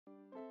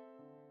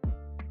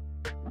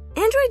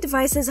Android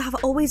devices have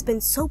always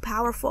been so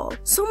powerful,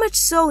 so much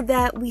so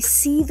that we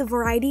see the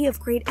variety of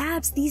great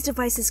apps these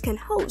devices can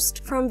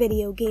host. From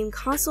video game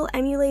console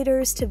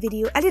emulators to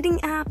video editing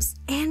apps,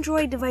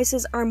 Android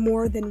devices are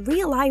more than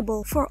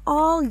reliable for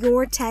all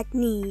your tech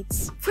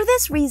needs. For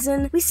this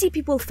reason, we see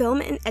people film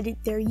and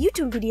edit their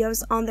YouTube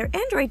videos on their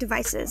Android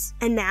devices.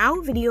 And now,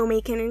 video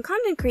making and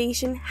content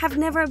creation have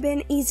never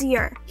been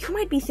easier. You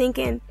might be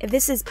thinking, if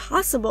this is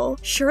possible,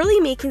 surely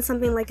making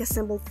something like a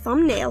simple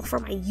thumbnail for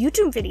my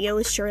YouTube video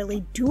is surely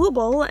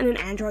doable on an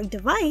Android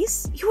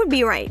device. You would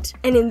be right.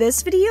 And in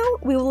this video,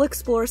 we will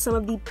explore some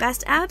of the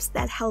best apps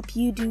that help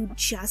you do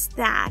just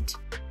that.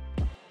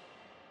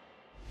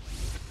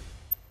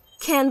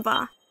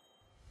 Canva.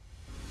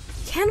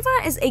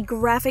 Canva is a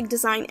graphic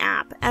design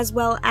app, as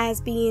well as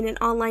being an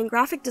online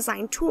graphic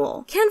design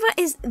tool. Canva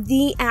is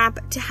the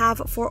app to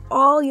have for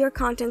all your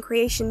content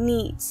creation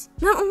needs.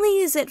 Not only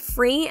is it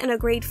free and a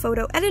great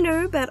photo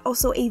editor, but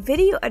also a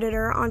video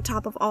editor on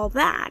top of all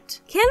that.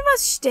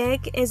 Canva's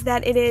shtick is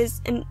that it is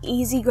an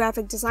easy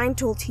graphic design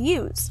tool to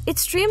use. It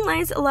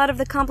streamlines a lot of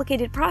the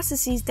complicated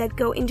processes that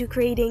go into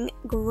creating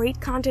great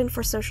content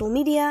for social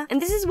media,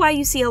 and this is why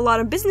you see a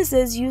lot of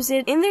businesses use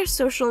it in their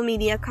social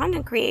media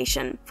content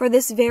creation. For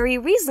this very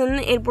reason,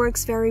 it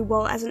works very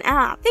well as an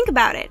app. Think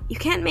about it. You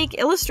can't make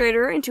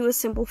Illustrator into a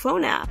simple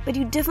phone app, but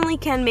you definitely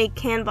can make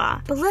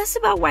Canva. But less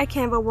about why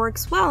Canva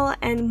works well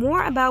and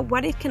more about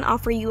what it can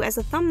offer you as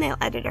a thumbnail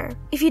editor.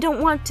 If you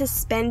don't want to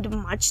spend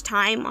much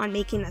time on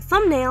making a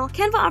thumbnail,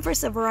 Canva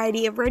offers a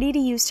variety of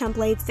ready-to-use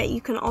templates that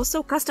you can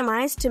also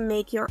customize to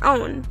make your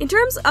own. In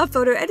terms of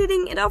photo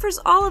editing, it offers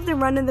all of the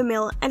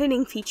run-of-the-mill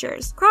editing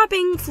features: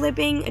 cropping,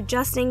 flipping,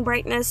 adjusting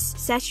brightness,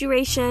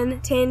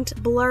 saturation, tint,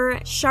 blur,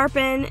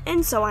 sharpen,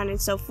 and so on and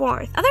so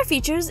forth. Other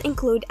features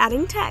include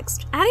adding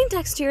text. Adding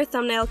text to your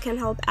thumbnail can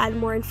help add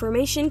more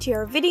information to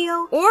your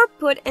video or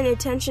put an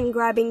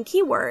attention-grabbing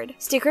keyword.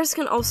 Stickers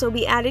can also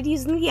be added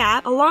using the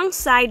app,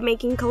 alongside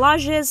making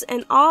collages,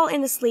 and all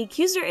in a sleek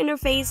user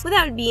interface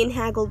without being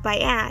haggled by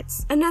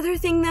ads. Another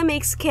thing that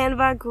makes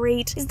Canva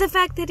great is the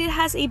fact that it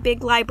has a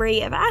big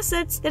library of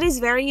assets that is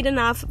varied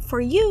enough for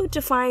you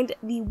to find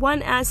the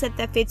one asset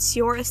that fits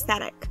your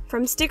aesthetic.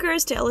 From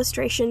stickers to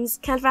illustrations,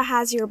 Canva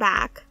has your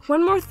back.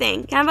 One more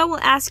thing, Canva will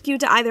ask you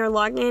to either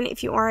log in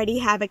if you already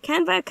have a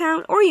Canva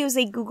account or use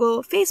a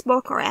Google,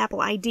 Facebook, or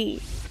Apple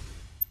ID.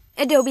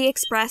 Adobe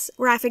Express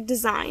Graphic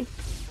Design.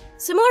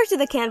 Similar to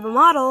the Canva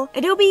model,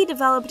 Adobe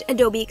developed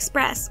Adobe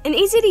Express, an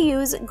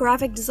easy-to-use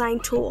graphic design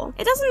tool.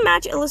 It doesn't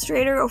match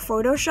Illustrator or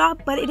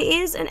Photoshop, but it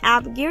is an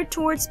app geared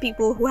towards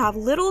people who have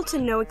little to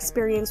no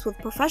experience with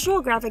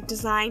professional graphic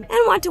design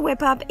and want to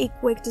whip up a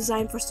quick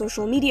design for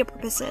social media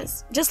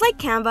purposes. Just like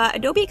Canva,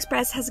 Adobe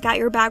Express has got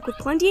your back with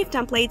plenty of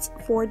templates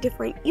for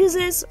different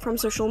uses, from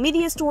social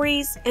media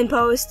stories and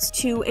posts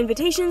to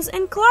invitations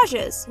and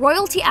collages.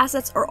 Royalty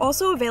assets are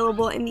also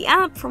available in the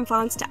app, from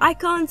fonts to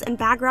icons and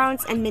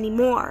backgrounds and many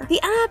more. The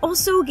app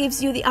also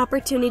gives you the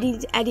opportunity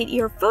to edit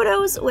your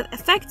photos with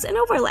effects and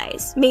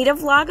overlays. Made a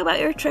vlog about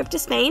your trip to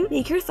Spain?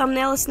 Make your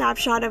thumbnail a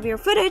snapshot of your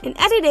footage and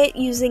edit it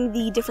using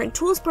the different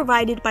tools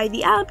provided by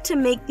the app to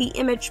make the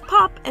image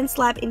pop, and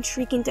slap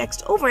intriguing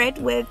text over it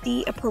with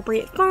the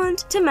appropriate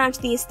font to match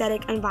the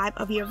aesthetic and vibe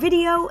of your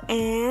video,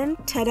 and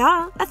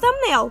ta-da! A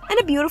thumbnail! And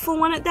a beautiful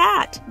one at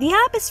that! The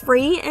app is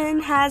free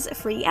and has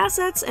free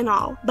assets and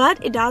all,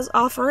 but it does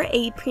offer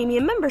a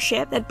premium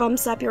membership that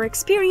bumps up your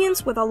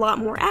experience with a lot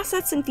more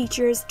assets and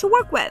features to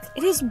work with.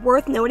 It is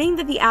worth noting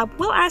that the app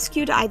will ask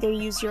you to either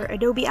use your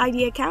Adobe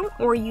ID account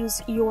or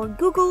use your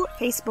Google,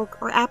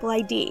 Facebook, or Apple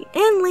ID,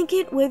 and link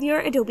it with your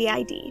Adobe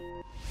ID.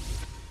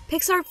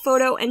 Picsart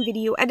Photo and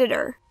Video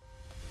Editor.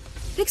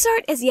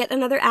 Picsart is yet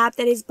another app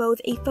that is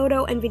both a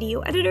photo and video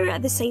editor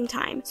at the same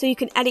time, so you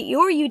can edit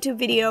your YouTube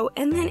video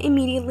and then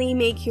immediately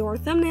make your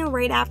thumbnail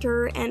right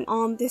after and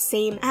on the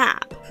same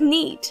app.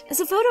 Neat! As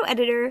a photo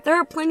editor, there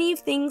are plenty of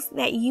things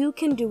that you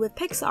can do with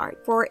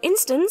Picsart. For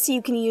instance, you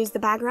can use the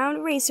background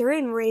eraser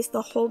and erase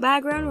the whole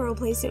background or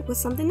replace it with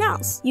something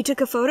else. You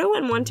took a photo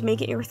and want to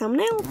make it your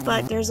thumbnail,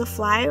 but there's a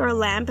fly or a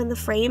lamp in the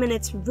frame and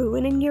it's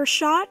ruining your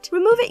shot?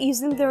 Remove it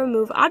using the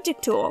Remove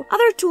Object tool.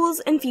 Other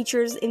tools and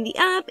features in the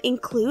app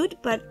include,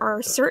 but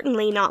are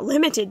certainly not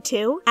limited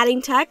to,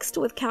 adding text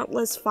with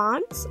countless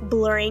fonts,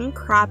 blurring,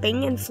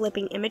 cropping, and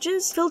flipping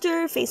images,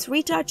 filter, face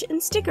retouch,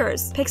 and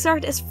stickers.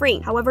 Picsart is free,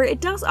 however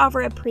it does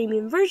offer a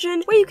premium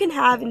version where you can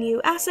have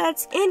new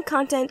assets and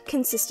content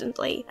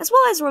consistently, as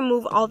well as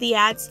remove all the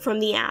ads from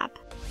the app.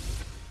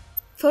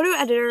 Photo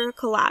editor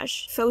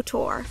collage,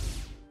 Fotor.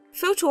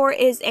 Fotor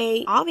is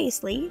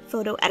obviously,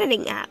 photo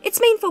editing app. Its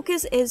main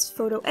focus is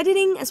photo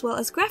editing as well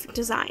as graphic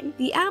design.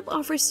 The app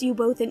offers you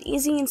both an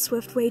easy and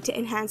swift way to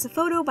enhance a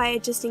photo by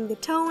adjusting the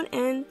tone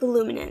and the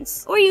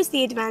luminance, or use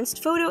the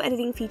advanced photo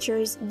editing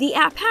features the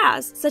app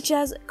has, such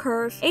as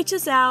curve,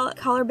 HSL,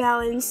 color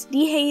balance,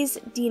 dehaze,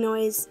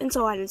 denoise, and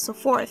so on and so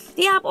forth.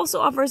 The app also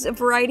offers a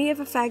variety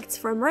of effects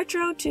from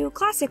retro to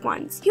classic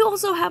ones. You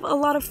also have a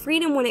lot of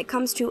freedom when it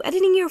comes to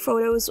editing your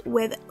photos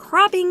with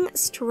cropping,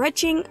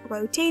 stretching,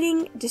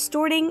 rotating, distorting,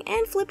 distorting,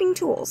 and flipping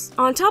tools.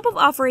 On top of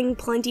offering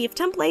plenty of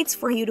templates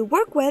for you to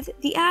work with,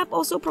 the app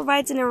also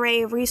provides an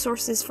array of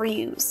resources for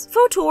use.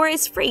 Fotor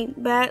is free,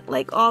 but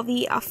like all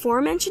the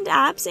aforementioned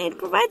apps, it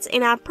provides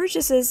in-app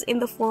purchases in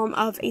the form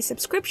of a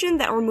subscription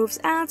that removes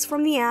ads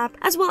from the app,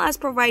 as well as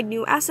provide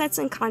new assets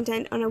and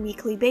content on a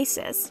weekly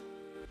basis.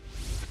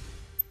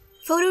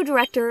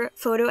 PhotoDirector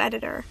Photo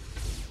Editor.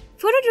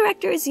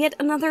 PhotoDirector is yet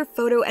another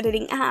photo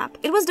editing app.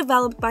 It was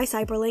developed by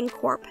Cyberlink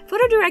Corp.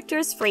 PhotoDirector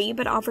is free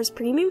but offers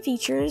premium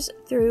features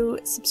through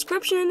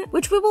subscription,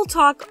 which we will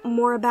talk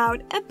more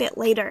about a bit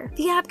later.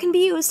 The app can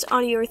be used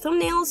on your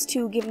thumbnails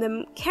to give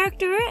them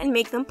character and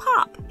make them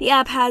pop. The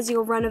app has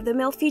your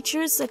run-of-the-mill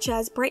features such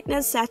as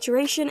brightness,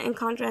 saturation, and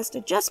contrast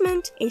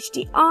adjustment,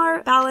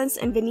 HDR, balance,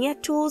 and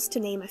vignette tools, to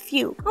name a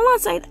few,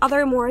 alongside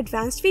other more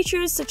advanced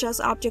features such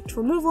as object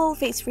removal,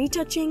 face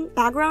retouching,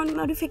 background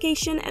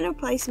modification and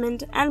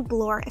replacement, and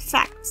blur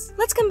effects.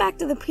 Let's come back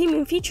to the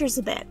premium features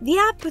a bit. The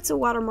app puts a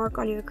watermark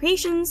on your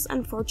creations,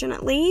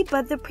 unfortunately,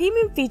 but the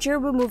premium feature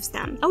removes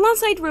them,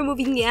 alongside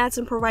removing the ads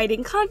and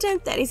providing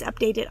content that is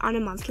updated on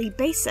a monthly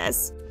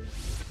basis.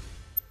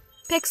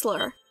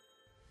 Pixlr.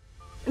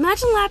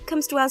 Imagine Lab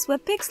comes to us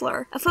with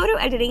Pixlr, a photo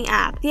editing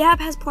app. The app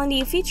has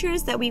plenty of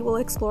features that we will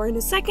explore in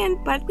a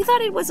second, but we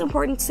thought it was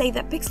important to say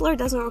that Pixlr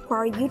doesn't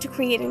require you to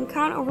create an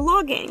account or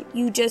log in.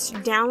 You just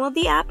download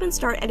the app and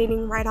start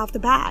editing right off the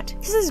bat.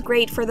 This is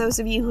great for those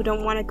of you who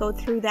don't want to go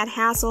through that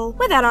hassle.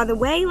 With that out of the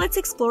way, let's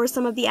explore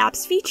some of the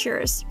app's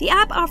features. The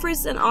app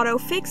offers an auto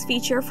fix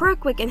feature for a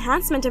quick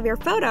enhancement of your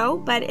photo,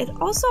 but it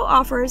also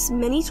offers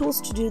many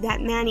tools to do that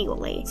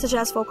manually, such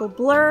as focal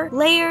blur,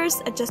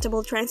 layers,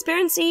 adjustable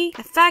transparency,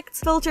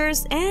 effects,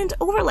 filters, and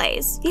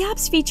overlays. The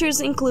app's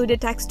features include a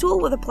text tool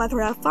with a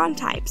plethora of font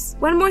types.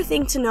 One more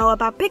thing to know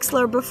about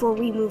Pixlr before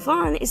we move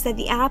on is that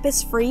the app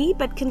is free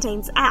but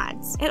contains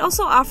ads. It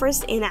also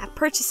offers in-app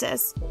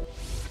purchases.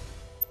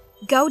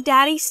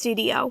 Godaddy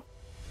Studio.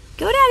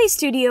 Godaddy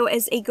Studio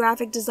is a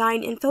graphic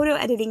design and photo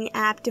editing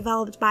app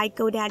developed by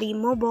Godaddy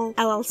Mobile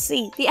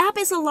LLC. The app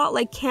is a lot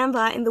like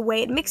Canva in the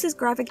way it mixes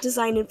graphic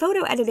design and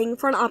photo editing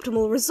for an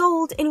optimal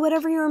result in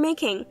whatever you're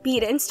making, be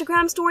it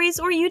Instagram stories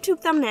or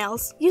YouTube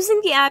thumbnails. Using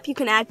the app, you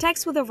can add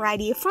text with a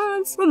variety of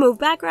fonts, remove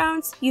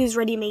backgrounds, use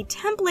ready-made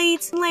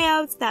templates,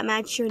 layouts that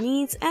match your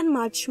needs, and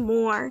much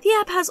more. The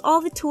app has all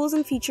the tools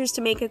and features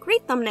to make a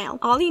great thumbnail.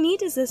 All you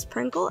need is a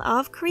sprinkle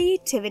of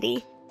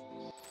creativity.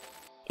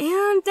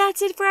 And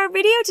that's it for our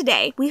video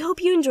today. We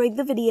hope you enjoyed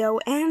the video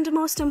and,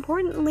 most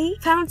importantly,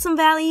 found some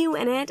value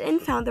in it and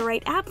found the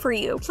right app for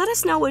you. Let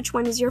us know which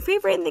one is your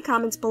favorite in the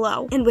comments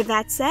below. And with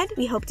that said,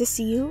 we hope to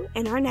see you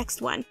in our next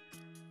one.